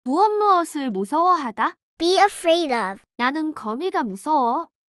무엇을 무서워하다? Be afraid of. 나는 거미가 무서워.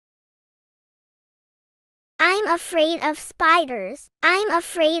 I'm afraid of spiders. I'm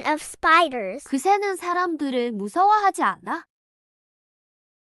afraid of spiders. 그새는 사람들을 무서워하지 않아.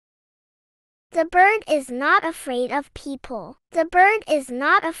 The bird is not afraid of people. The bird is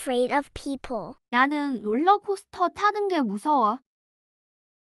not afraid of people. 나는 롤러코스터 타는 게 무서워.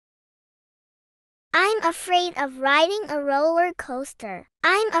 I'm afraid of riding a roller coaster.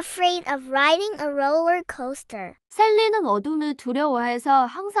 I'm afraid of riding a roller coaster. 셀리는 어둠을 두려워해서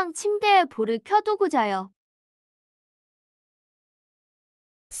항상 침대에 불을 켜두고 자요.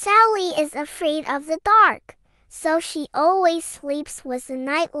 Sally is afraid of the dark, so she always sleeps with the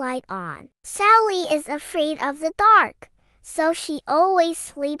nightlight on. Sally is afraid of the dark, so she always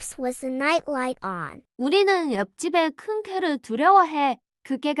sleeps with the nightlight on. 우리는 옆집의 큰 개를 두려워해.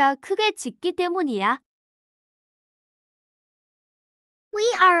 그 개가 크게 짖기 때문이야. We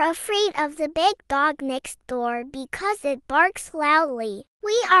are afraid of the big dog next door because it barks loudly.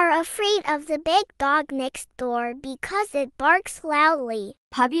 We are afraid of the big dog next door because it barks loudly.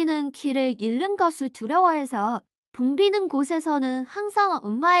 바비는 길을 잃는 것을 두려워해서 붐비는 곳에서는 항상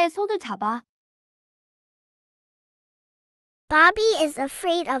엄마의 손을 잡아. Bobby is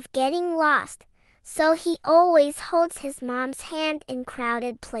afraid of getting lost, so he always holds his mom's hand in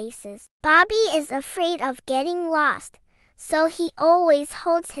crowded places. Bobby is afraid of getting lost, so he always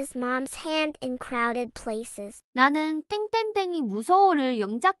holds his mom's hand in crowded places. 나는 땡땡땡이 무서워를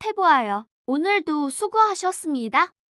영작해보아요. 오늘도 수고하셨습니다.